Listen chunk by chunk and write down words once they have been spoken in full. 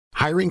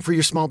Hiring for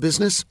your small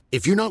business?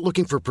 If you're not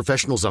looking for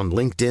professionals on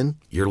LinkedIn,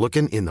 you're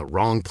looking in the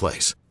wrong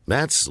place.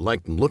 That's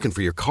like looking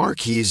for your car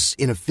keys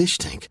in a fish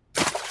tank.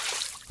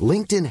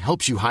 LinkedIn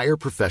helps you hire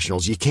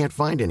professionals you can't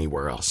find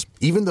anywhere else,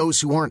 even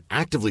those who aren't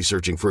actively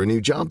searching for a new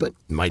job but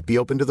might be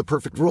open to the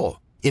perfect role.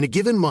 In a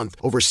given month,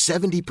 over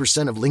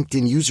 70% of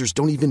LinkedIn users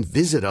don't even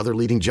visit other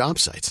leading job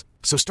sites.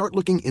 So start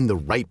looking in the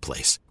right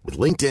place. With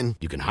LinkedIn,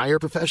 you can hire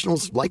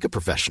professionals like a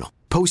professional.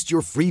 Post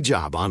your free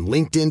job on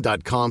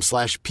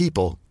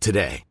linkedin.com/people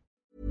today.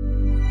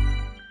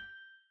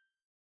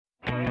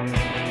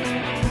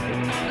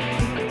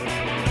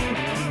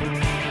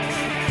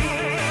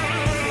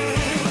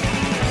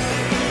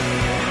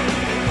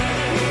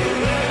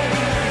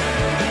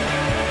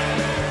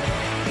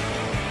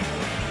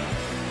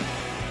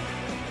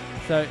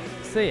 So,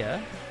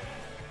 Sia,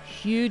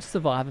 huge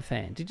Survivor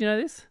fan. Did you know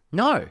this?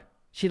 No.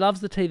 She loves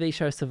the TV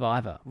show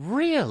Survivor.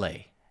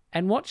 Really?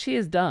 And what she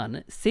has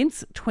done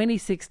since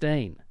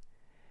 2016,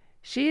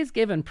 she has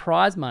given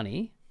prize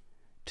money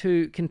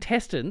to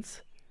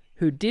contestants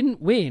who didn't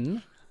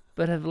win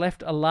but have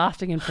left a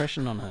lasting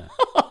impression on her.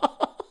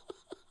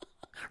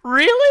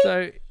 Really?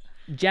 So,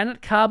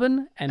 Janet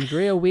Carbon and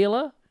Bria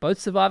Wheeler, both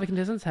Survivor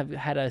contestants, have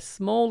had a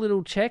small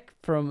little check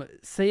from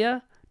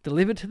Sia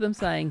delivered to them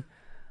saying,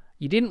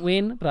 "You didn't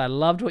win, but I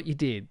loved what you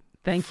did.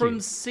 Thank you." From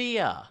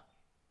Sia.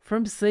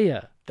 From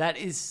Sia. That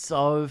is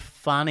so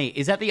funny.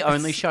 Is that the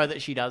only show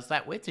that she does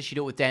that with? Does she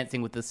do it with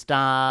Dancing with the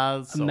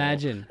Stars?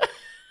 Imagine.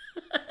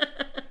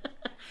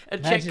 A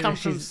check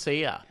comes from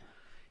Sia.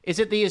 Is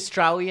it the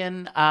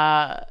Australian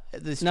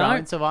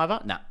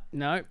Survivor?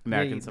 No.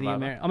 American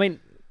Survivor. I mean,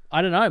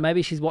 I don't know.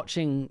 Maybe she's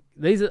watching.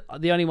 These are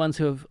the only ones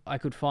who I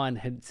could find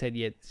had said,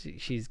 yeah,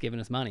 she's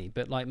given us money.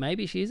 But like,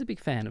 maybe she is a big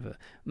fan of her.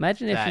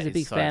 Imagine if she's a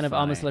big fan of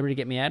I'm a Celebrity,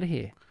 Get Me Out of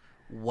Here.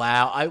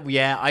 Wow. I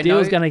know.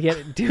 Dill's gonna get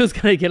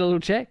a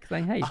little check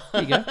saying, hey,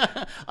 here you go.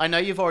 I know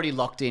you've already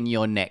locked in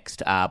your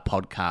next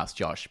podcast,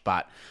 Josh,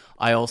 but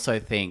I also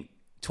think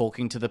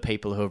talking to the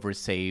people who have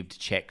received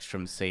checks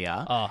from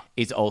Sia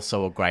is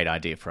also a great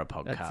idea for a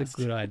podcast. That's a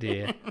good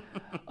idea.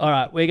 All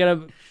right, we're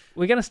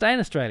gonna stay in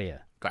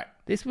Australia. Great.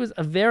 This was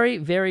a very,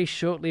 very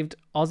short-lived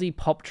Aussie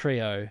pop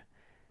trio.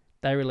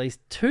 They released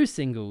 2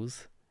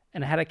 singles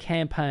and had a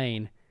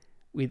campaign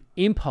with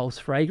Impulse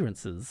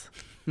Fragrances.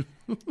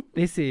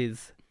 This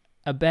is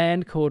a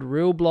band called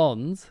Real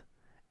Blondes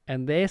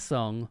and their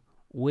song,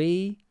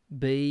 We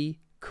Be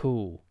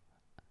Cool.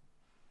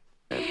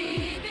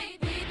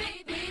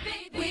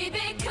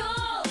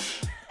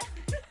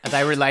 Are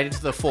they related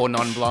to the 4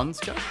 non-blondes,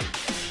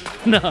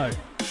 Josh? No.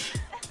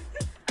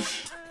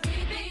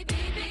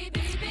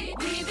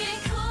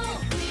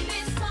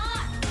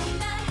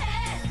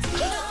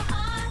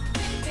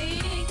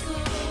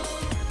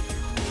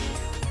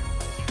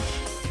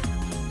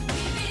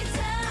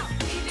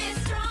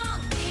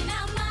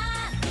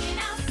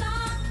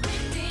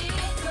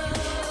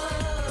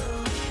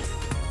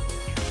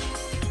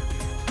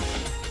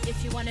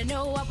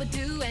 Know what we're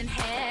doing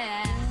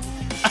here.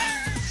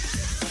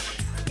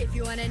 If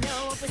you wanna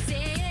know what we're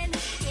saying,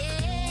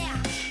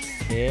 yeah.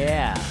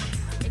 Yeah.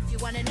 If you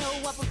wanna know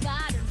what we're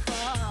fighting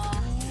for,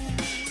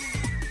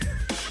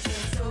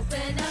 just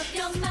open up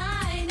your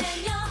mind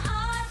and your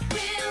heart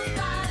will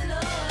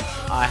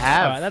follow. I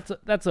have. All right,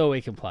 that's all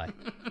we can play.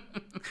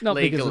 Not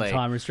because Legally. of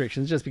time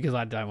restrictions, just because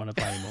I don't want to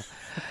play anymore.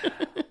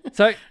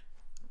 So,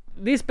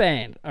 this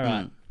band, all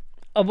right,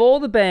 of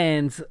all the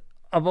bands,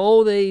 of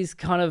all these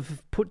kind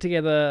of put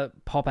together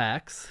pop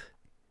acts,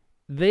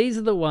 these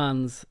are the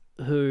ones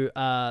who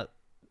are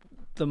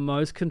the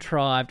most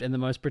contrived and the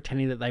most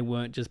pretending that they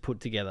weren't just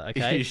put together,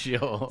 okay?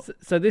 Sure.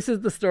 So this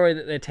is the story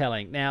that they're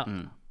telling. Now,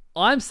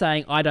 I'm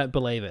saying I don't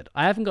believe it.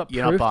 I haven't got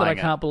You're not proof that I buying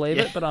it. can't believe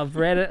it, but I've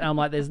read it and I'm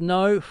like, there's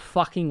no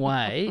fucking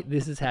way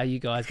this is how you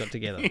guys got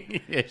together.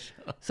 Yeah,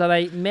 sure. So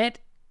they met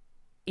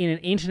in an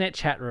internet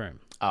chat room.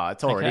 Oh,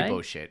 it's already Okay.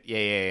 bullshit.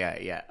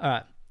 Yeah. All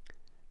right.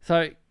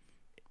 So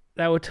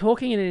they were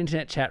talking in an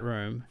internet chat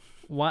room.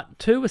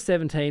 2 was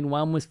 17,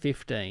 1 was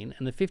 15,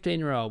 and the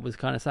 15-year-old was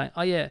kind of saying,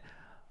 oh, yeah,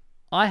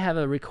 I have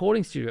a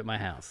recording studio at my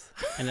house.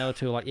 And the other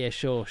 2 were like, yeah,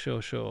 sure.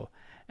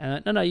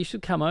 And no, you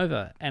should come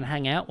over and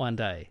hang out one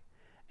day.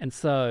 And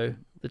so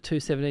the 2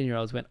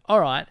 17-year-olds went, all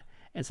right.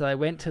 And so they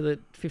went to the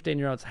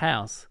 15-year-old's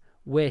house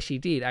where she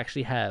did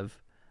actually have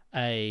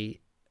a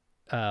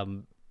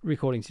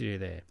recording studio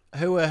there.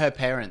 Who were her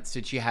parents?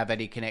 Did she have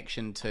any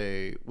connection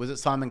to... Was it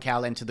Simon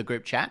Cowell entered the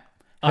group chat?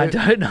 I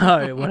don't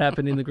know what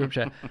happened in the group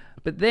chat.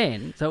 But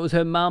then, so it was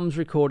her mum's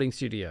recording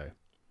studio.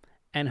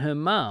 And her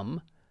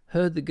mum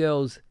heard the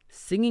girls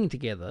singing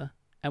together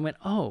and went,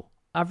 oh,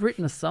 I've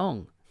written a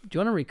song. Do you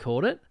want to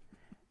record it?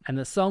 And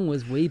the song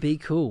was We Be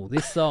Cool.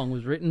 This song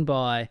was written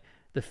by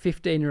the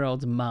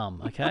 15-year-old's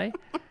mum, okay?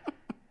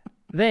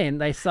 Then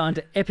they signed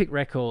to Epic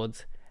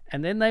Records.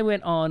 And then they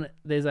went on,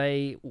 there's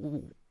a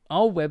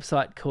old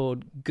website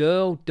called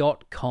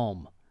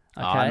girl.com.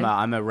 Okay?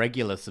 I'm a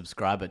regular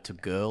subscriber to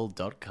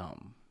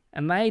girl.com.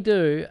 And they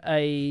do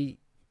an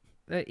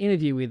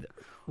interview with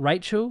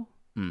Rachel,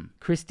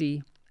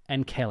 Christy,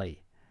 and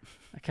Kelly.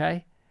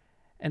 Okay?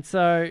 And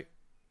so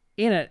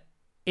in it,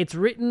 It's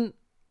written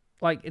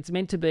like it's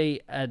meant to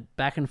be a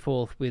back and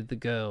forth with the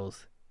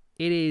girls.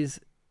 It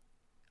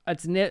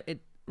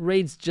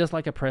reads just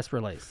like a press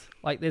release.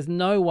 Like there's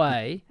no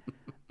way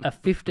a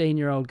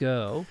 15-year-old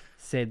girl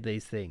said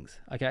these things.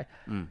 Okay,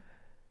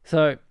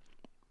 so it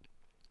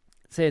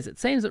says it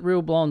seems that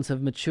real blondes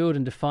have matured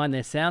and defined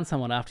their sound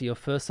somewhat after your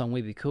first song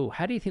 "We Be Cool."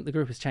 How do you think the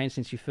group has changed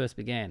since you first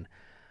began?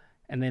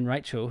 And then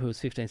Rachel, who was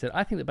 15, said,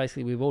 "I think that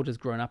basically we've all just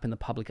grown up in the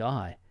public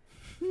eye."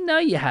 No,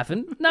 you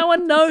haven't. No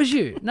one knows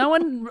you. No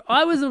one.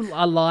 I was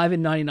alive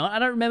in '99. I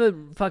don't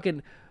remember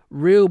fucking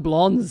real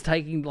blondes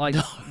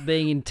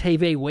being in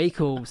TV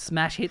Week or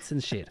Smash Hits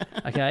and shit.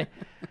 Okay,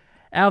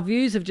 our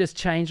views have just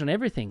changed on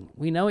everything.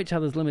 We know each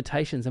other's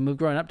limitations and we've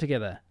grown up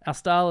together. Our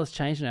style has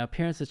changed and our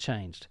appearance has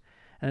changed.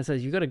 And it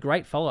says you've got a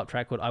great follow-up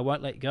track called "I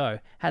Won't Let Go."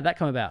 How'd that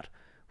come about?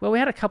 Well, we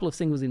had a couple of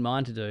singles in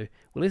mind to do.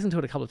 We listened to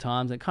it a couple of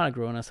times and it kind of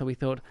grew on us, so we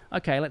thought,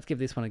 okay, let's give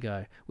this one a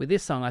go. With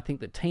this song, I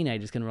think that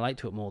teenagers can relate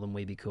to it more than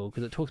We Be Cool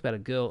because it talks about a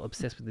girl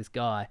obsessed with this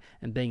guy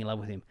and being in love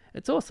with him.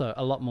 It's also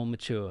a lot more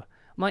mature.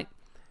 I'm like...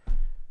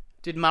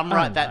 Did Mum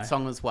write that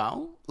song as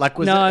well?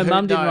 No,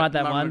 Mum didn't write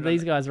that one.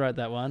 These guys wrote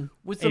that one.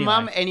 Was the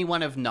mum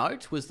anyone of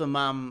note? Was the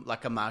mum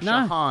like a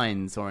Marsha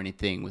Hines or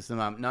anything? Was the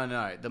mum...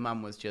 No. The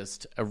mum was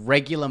just a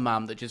regular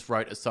mum that just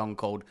wrote a song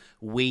called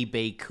We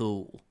Be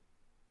Cool.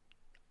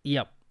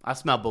 Yep. I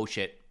smell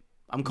bullshit.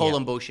 I'm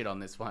calling bullshit on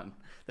this one.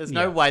 There's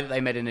no way that they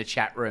met in a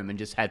chat room and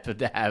just had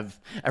to have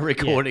a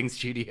recording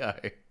studio.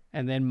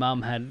 And then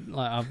Mum had,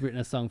 I've written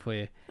a song for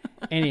you.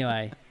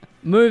 Anyway,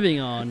 moving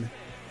on.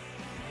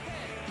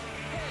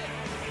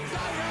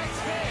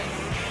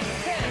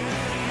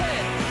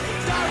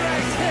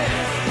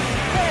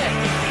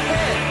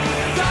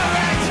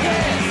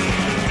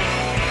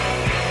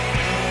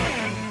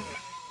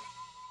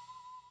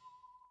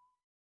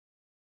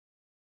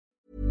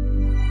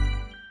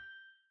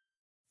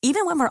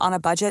 Even when we're on a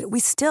budget, we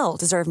still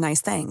deserve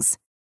nice things.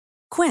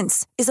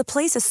 Quince is a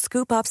place to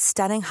scoop up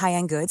stunning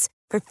high-end goods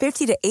for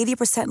 50 to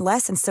 80%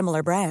 less than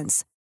similar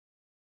brands.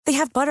 They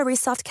have buttery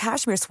soft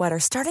cashmere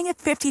sweaters starting at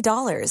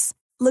 $50,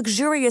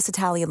 luxurious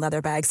Italian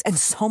leather bags, and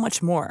so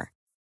much more.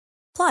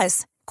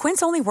 Plus,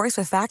 Quince only works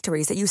with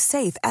factories that use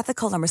safe,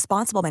 ethical, and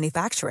responsible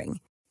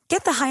manufacturing.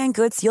 Get the high-end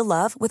goods you'll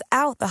love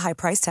without the high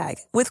price tag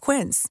with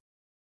Quince.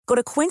 Go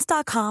to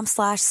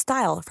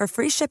quince.com/style for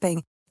free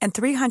shipping and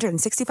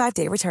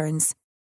 365-day returns.